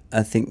 like,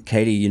 I think,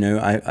 Katie,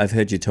 I've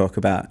heard you talk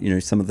about,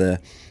 some of the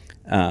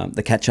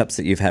catch-ups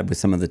that you've had with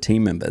some of the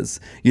team members.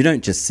 You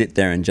don't just sit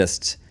there and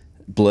just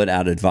blurt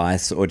out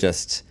advice, or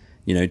just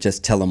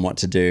tell them what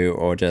to do,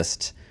 or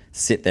just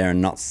sit there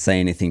and not say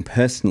anything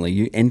personally.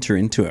 You enter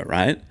into it,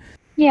 right?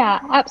 Yeah,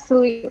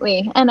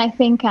 absolutely. And I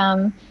think,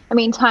 time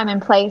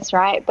and place,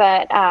 right?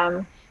 But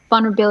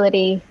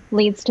vulnerability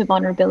leads to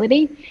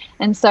vulnerability.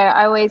 And so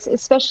I always,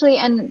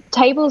 and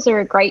tables are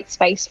a great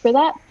space for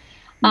that.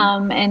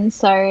 And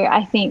so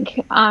I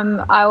think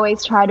I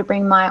always try to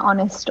bring my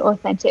honest,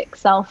 authentic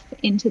self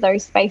into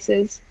those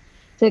spaces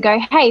to go,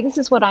 hey, this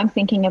is what I'm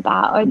thinking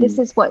about, or this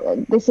is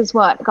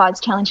what God's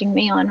challenging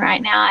me on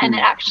right now. And it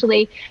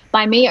actually,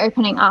 by me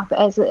opening up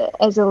as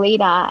a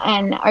leader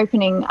and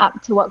opening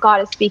up to what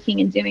God is speaking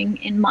and doing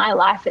in my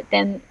life, it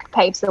then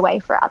paves the way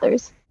for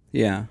others.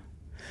 Yeah.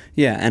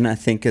 Yeah, and I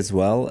think as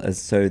well,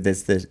 so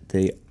there's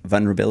the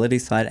vulnerability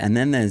side, and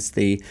then there's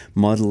the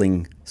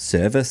modeling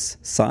service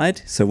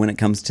side. So when it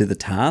comes to the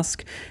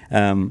task,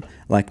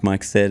 like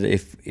Mike said,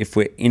 if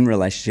we're in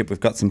relationship, we've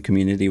got some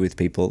community with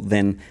people,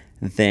 then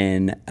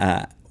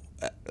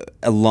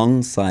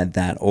alongside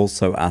that,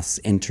 also us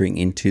entering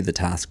into the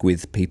task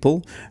with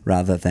people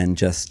rather than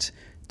just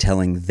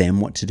telling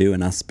them what to do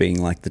and us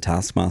being like the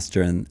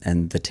taskmaster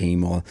and the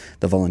team or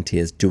the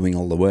volunteers doing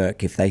all the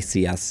work. If they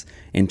see us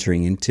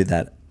entering into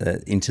that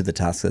into the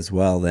task as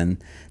well, then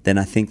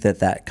I think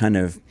that kind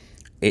of,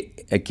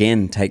 it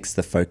again takes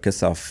the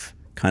focus off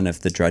kind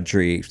of the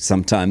drudgery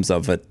sometimes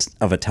of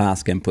a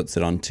task and puts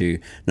it onto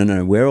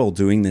no, we're all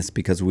doing this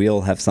because we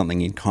all have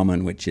something in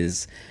common, which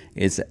is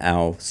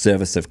our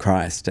service of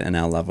Christ and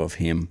our love of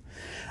Him.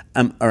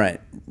 All right,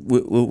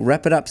 we'll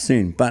wrap it up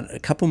soon, but a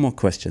couple more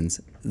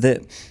questions.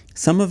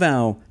 Some of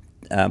our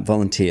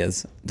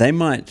volunteers, they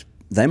might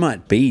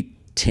be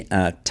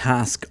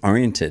task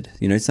oriented.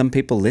 You know, some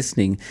people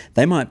listening,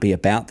 they might be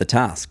about the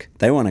task.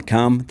 They want to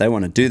come, they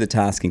want to do the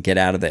task and get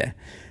out of there.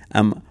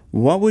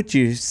 What would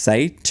you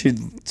say to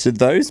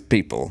those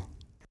people?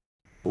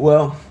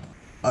 Well,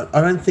 I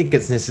don't think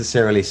it's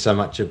necessarily so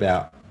much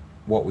about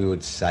what we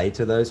would say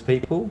to those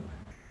people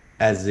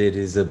as it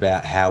is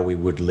about how we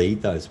would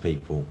lead those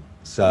people.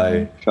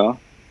 So, Sure.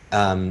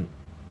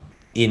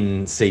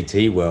 In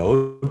CT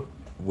world,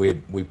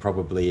 we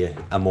probably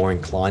are more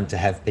inclined to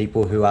have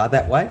people who are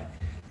that way.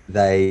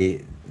 They're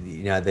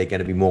going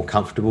to be more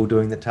comfortable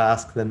doing the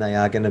task than they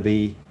are going to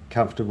be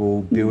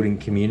comfortable building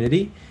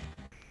community.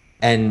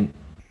 And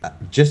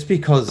just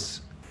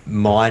because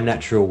my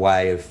natural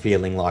way of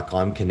feeling like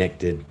I'm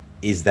connected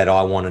is that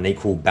I want an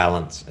equal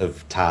balance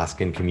of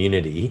task and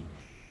community,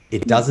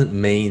 it doesn't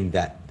mean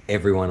that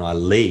everyone I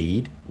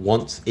lead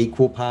wants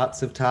equal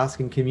parts of task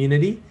and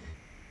community.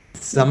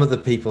 Some of the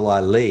people I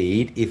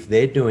lead, if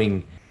they're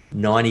doing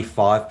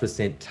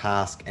 95%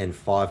 task and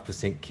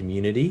 5%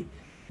 community,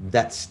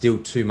 that's still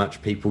too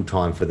much people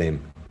time for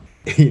them.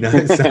 So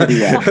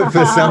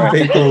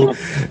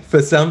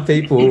for some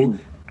people,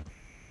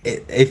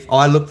 if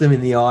I look them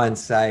in the eye and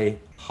say,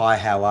 "Hi,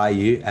 how are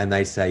you?" and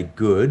they say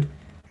good,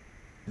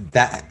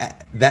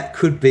 that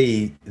could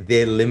be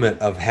their limit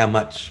of how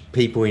much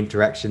people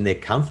interaction they're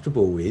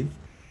comfortable with.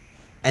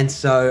 And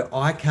so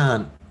I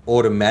can't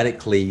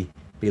automatically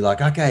be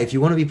like, okay, if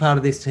you want to be part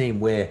of this team,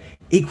 we're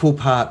equal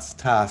parts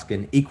task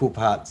and equal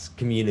parts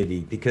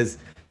community, because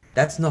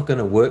that's not going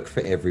to work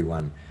for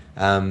everyone.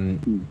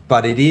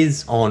 But it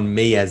is on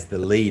me as the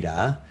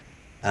leader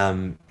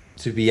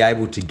to be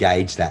able to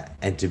gauge that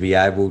and to be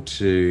able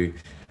to,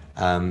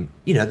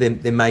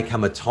 there may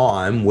come a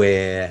time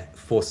where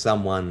for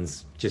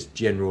someone's just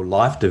general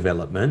life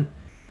development,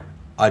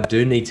 I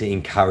do need to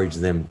encourage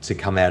them to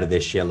come out of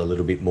their shell a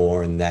little bit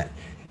more, and that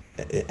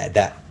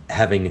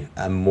having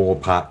a more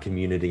part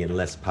community and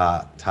less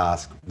part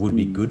task would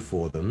be good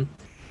for them.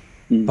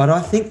 But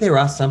I think there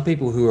are some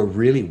people who are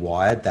really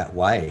wired that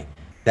way,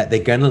 that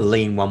they're going to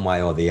lean one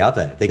way or the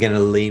other. They're going to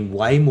lean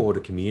way more to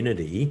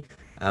community.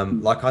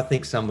 Like I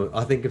think of some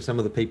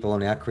of the people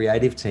on our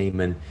creative team,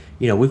 and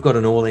we've got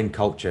an all-in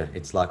culture.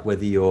 It's like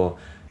whether you're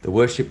the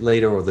worship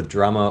leader or the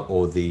drummer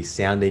or the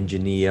sound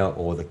engineer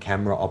or the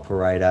camera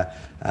operator,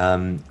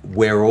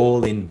 we're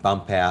all in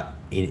bump out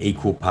in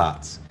equal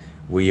parts.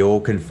 We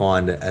all can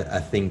find a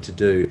thing to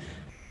do.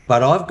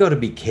 But I've got to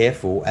be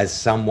careful as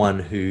someone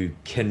who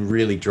can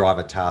really drive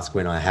a task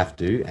when I have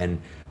to,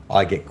 and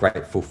I get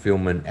great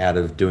fulfillment out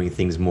of doing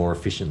things more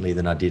efficiently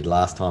than I did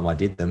last time I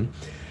did them.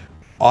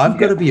 I've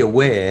got to be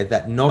aware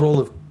that not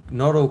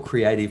all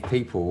creative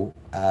people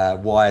are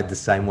wired the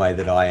same way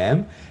that I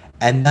am,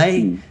 and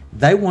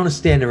they want to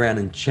stand around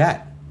and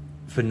chat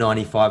for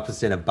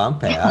 95% of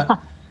bump out,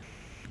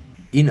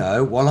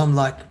 while I'm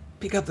like,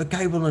 pick up the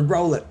cable and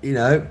roll it,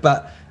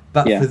 but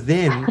for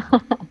them,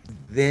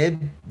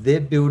 they're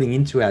building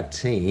into our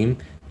team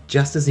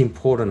just as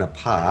important a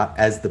part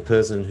as the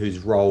person who's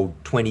rolled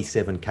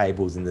 27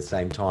 cables in the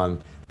same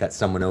time that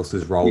someone else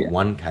has rolled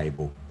one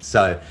cable.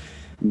 So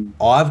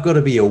I've got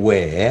to be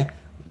aware,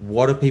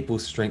 what are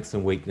people's strengths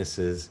and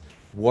weaknesses?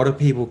 What are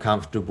people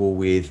comfortable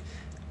with?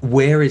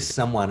 Where is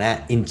someone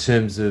at in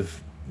terms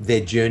of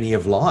their journey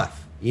of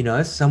life?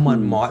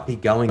 Someone might be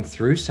going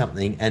through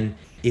something, and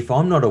if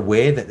I'm not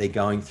aware that they're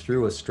going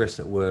through a stress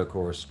at work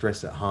or a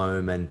stress at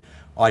home, and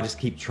I just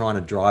keep trying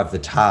to drive the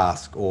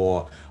task,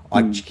 or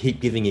I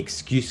keep giving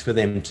excuse for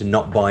them to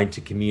not buy into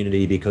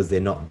community because they're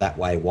not that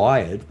way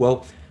wired,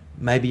 well,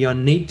 maybe I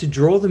need to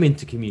draw them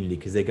into community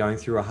because they're going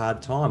through a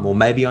hard time, or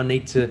maybe I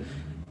need to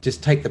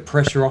just take the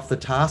pressure off the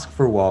task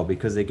for a while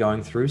because they're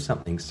going through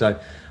something. So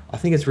I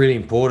think it's really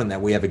important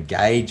that we have a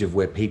gauge of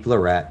where people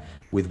are at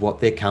with what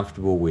they're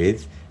comfortable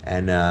with.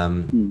 And,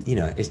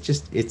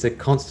 it's a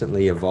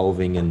constantly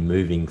evolving and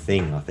moving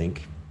thing, I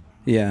think.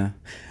 Yeah,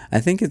 I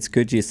think it's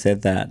good you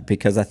said that,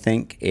 because I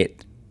think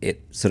it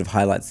sort of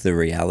highlights the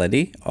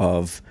reality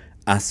of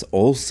us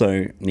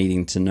also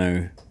needing to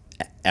know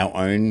our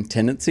own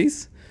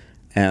tendencies.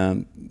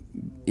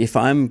 if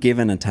I'm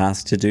given a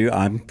task to do,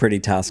 I'm pretty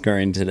task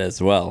oriented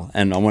as well,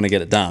 and I want to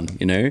get it done,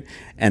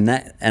 and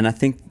I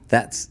think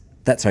that's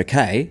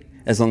okay,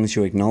 as long as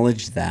you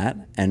acknowledge that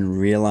and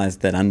realize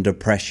that under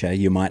pressure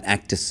you might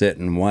act a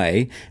certain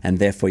way, and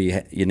therefore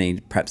you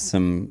need perhaps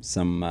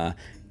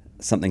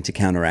something to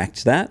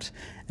counteract that,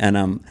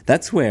 and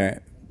that's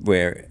where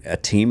a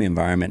team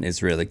environment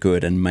is really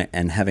good,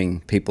 and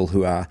having people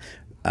who are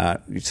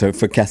so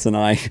for Cass and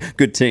I,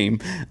 good team.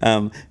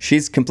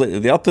 She's completely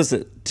the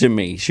opposite to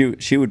me.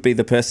 She would be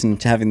the person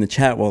having the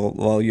chat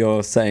while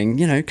you're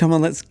saying, come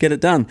on, let's get it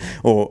done.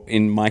 Or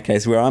in my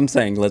case, where I'm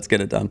saying, let's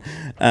get it done.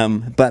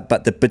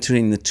 But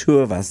between the two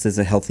of us, there's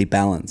a healthy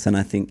balance. And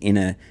I think in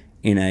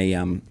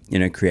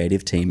a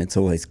creative team, it's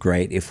always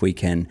great if we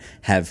can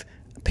have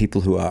people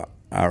who are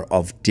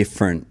of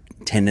different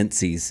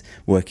tendencies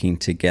working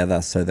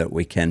together so that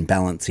we can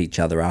balance each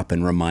other up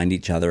and remind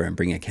each other and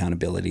bring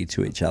accountability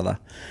to each other.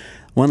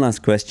 One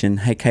last question.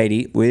 Hey,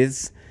 Katie,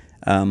 with,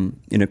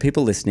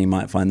 people listening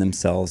might find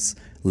themselves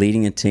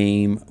leading a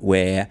team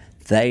where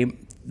they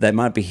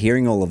might be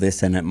hearing all of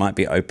this, and it might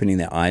be opening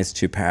their eyes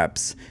to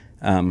perhaps,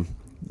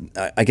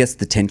 I guess,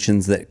 the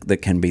tensions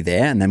that can be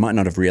there, and they might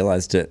not have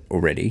realized it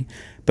already.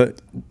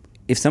 But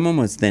if someone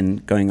was then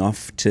going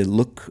off to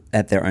look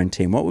at their own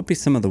team, what would be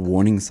some of the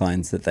warning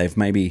signs that they've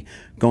maybe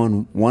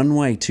gone one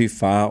way too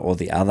far or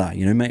the other?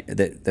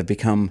 That they've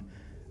become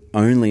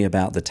only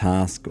about the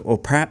task, or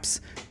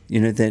perhaps,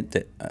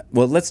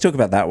 well, let's talk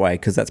about that way,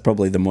 because that's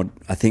probably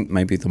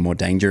maybe the more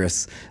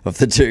dangerous of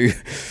the two.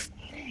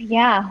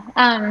 Yeah.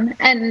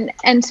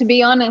 And to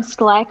be honest,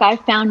 I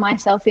found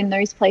myself in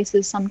those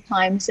places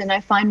sometimes, and when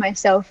I find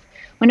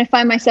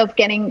myself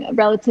getting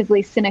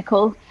relatively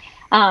cynical,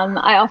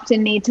 I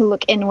often need to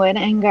look inward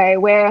and go,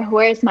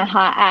 where is my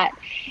heart at?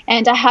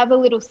 And I have a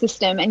little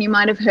system, and you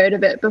might have heard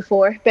of it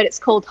before, but it's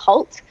called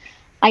HALT.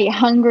 Are you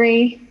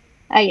hungry?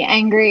 Are you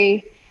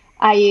angry?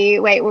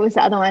 What was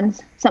the other one?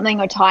 Something,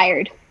 or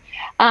tired.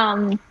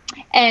 And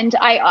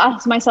I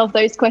ask myself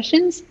those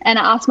questions, and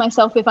I ask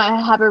myself if I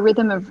have a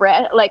rhythm of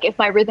if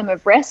my rhythm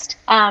of rest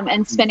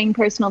and spending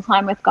personal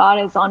time with God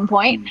is on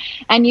point.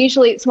 And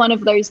usually it's one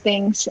of those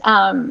things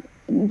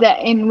that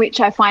in which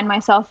I find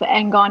myself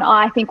and gone,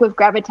 I think we've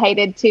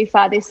gravitated too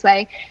far this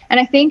way. And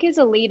I think as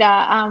a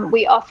leader,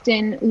 we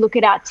often look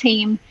at our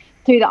team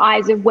through the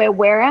eyes of where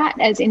we're at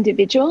as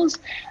individuals.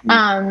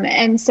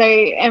 And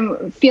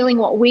feeling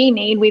what we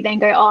need, we then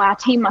go, our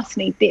team must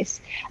need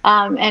this.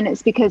 And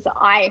it's because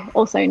I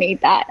also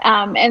need that.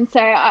 And so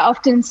I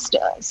often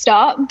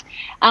stop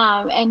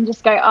and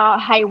just go,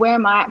 hey, where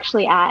am I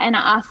actually at? And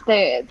I ask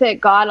the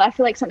God. I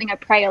feel like something I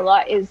pray a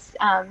lot is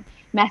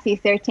Matthew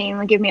 13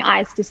 will give me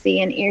eyes to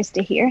see and ears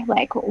to hear,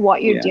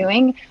 what you're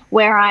doing,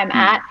 where I'm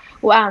at,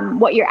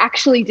 what you're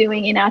actually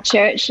doing in our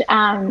church,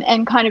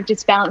 and kind of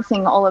just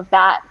balancing all of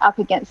that up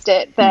against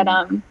it. But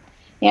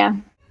yeah,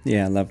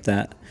 I love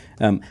that.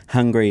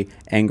 Hungry,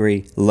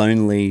 angry,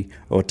 lonely,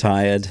 or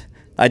tired.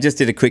 I just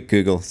did a quick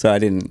Google, so I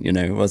didn't,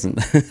 it wasn't.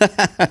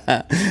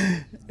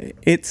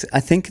 I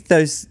think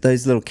those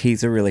little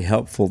keys are really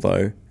helpful,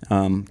 though,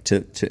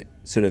 to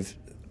sort of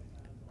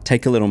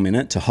take a little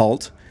minute to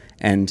halt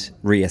and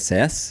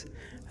reassess.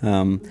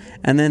 And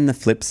then the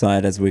flip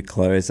side as we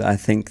close, I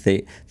think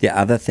the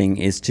other thing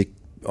is to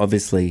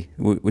obviously,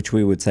 which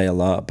we would say a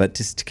lot, but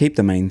just to keep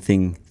the main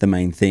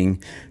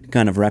thing,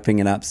 kind of wrapping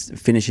it up,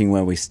 finishing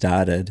where we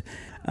started.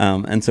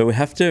 And so we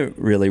have to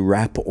really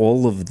wrap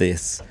all of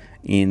this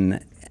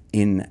in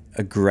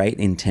a great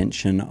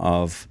intention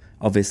of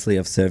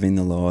serving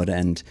the Lord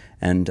and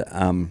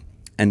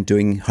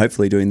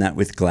hopefully doing that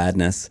with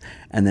gladness,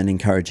 and then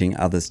encouraging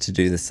others to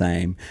do the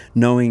same,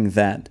 knowing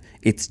that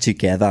it's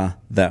together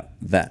that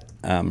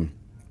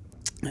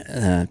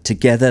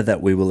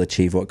we will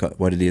achieve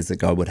what it is that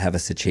God would have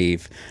us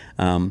achieve,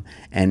 and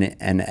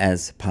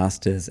as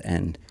pastors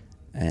and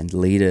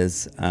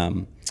leaders,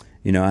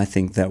 I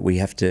think that we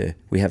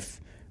have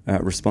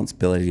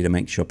responsibility to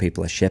make sure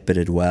people are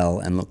shepherded well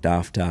and looked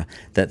after,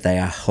 that they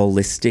are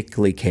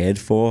holistically cared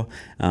for,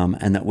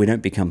 and that we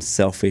don't become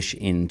selfish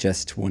in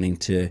just wanting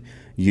to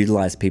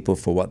utilize people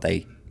for what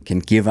they can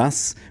give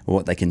us or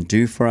what they can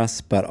do for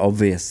us, but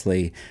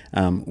obviously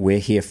we're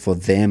here for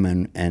them,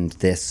 and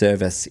their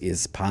service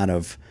is part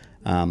of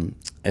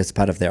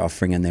their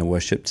offering and their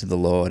worship to the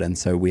Lord, and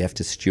so we have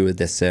to steward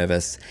their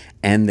service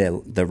and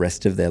the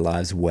rest of their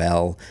lives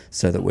well,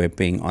 so that we're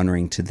being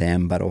honoring to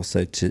them, but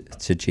also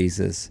to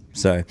Jesus.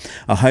 So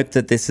I hope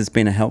that this has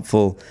been a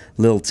helpful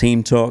little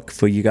team talk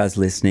for you guys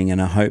listening,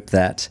 and I hope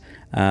that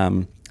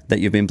that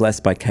you've been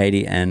blessed by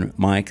Katie and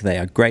Mike. They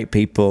are great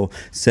people,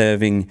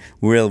 serving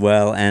real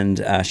well,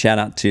 and shout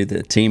out to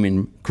the team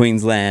in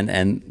Queensland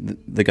and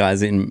the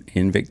guys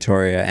in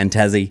Victoria and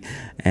Tassie,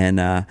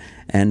 and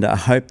I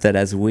hope that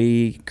as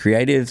we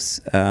creatives,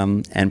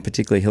 and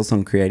particularly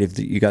Hillsong Creative,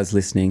 that you guys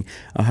listening,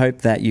 I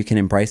hope that you can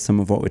embrace some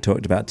of what we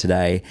talked about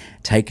today,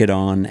 take it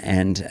on,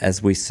 and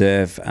as we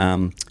serve,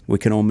 we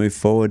can all move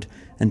forward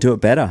and do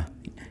it better.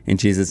 In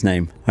Jesus'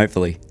 name,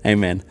 hopefully.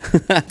 Amen.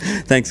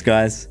 Thanks,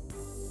 guys.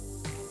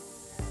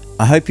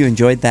 I hope you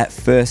enjoyed that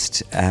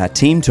first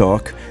team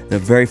talk, the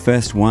very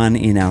first one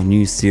in our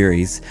new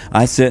series.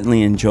 I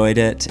certainly enjoyed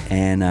it,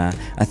 and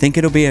I think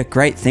it'll be a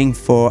great thing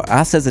for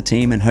us as a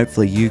team, and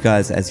hopefully you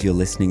guys as you're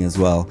listening as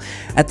well.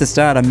 At the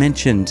start, I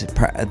mentioned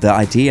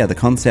the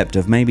concept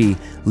of maybe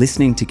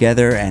listening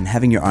together and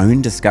having your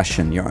own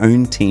discussion, your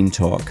own team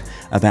talk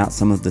about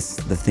some of the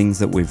things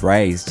that we've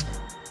raised.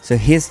 So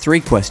here's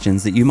 3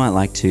 questions that you might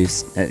like to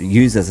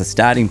use as a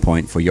starting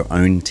point for your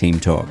own team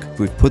talk.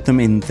 We've put them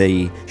in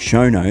the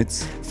show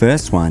notes.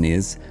 First one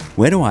is,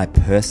 where do I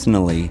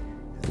personally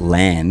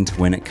land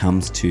when it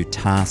comes to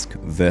task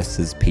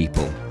versus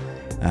people?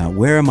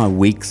 Where are my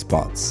weak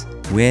spots?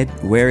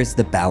 Where is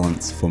the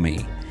balance for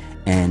me?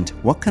 And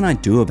what can I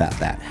do about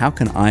that? How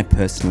can I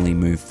personally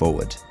move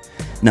forward?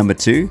 Number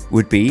 2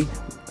 would be,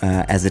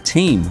 as a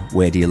team,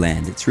 where do you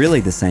land? It's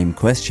really the same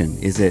question.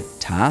 Is it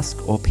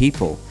task or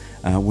people?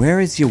 Where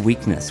is your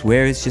weakness?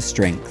 Where is your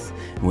strength?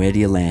 Where do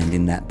you land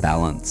in that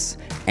balance?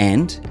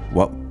 And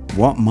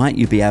what might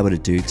you be able to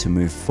do to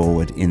move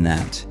forward in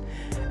that?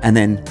 And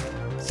then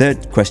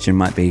third question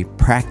might be,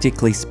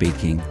 practically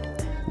speaking,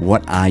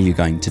 what are you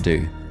going to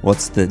do?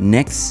 What's the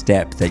next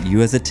step that you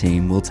as a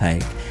team will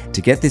take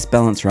to get this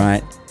balance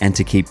right and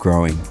to keep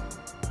growing?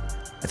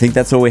 I think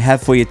that's all we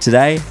have for you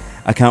today.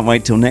 I can't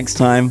wait till next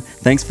time.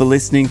 Thanks for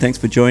listening. Thanks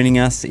for joining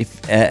us.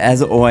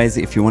 As always,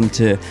 if you wanted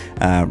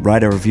to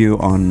write a review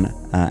on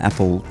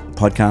Apple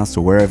Podcasts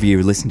or wherever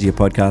you listen to your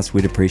podcast,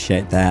 we'd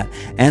appreciate that.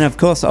 And of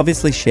course,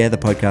 obviously share the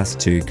podcast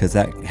too, because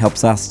that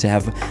helps us to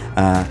have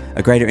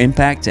a greater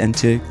impact and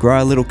to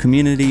grow a little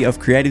community of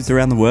creatives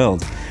around the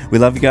world. We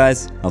love you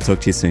guys. I'll talk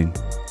to you soon.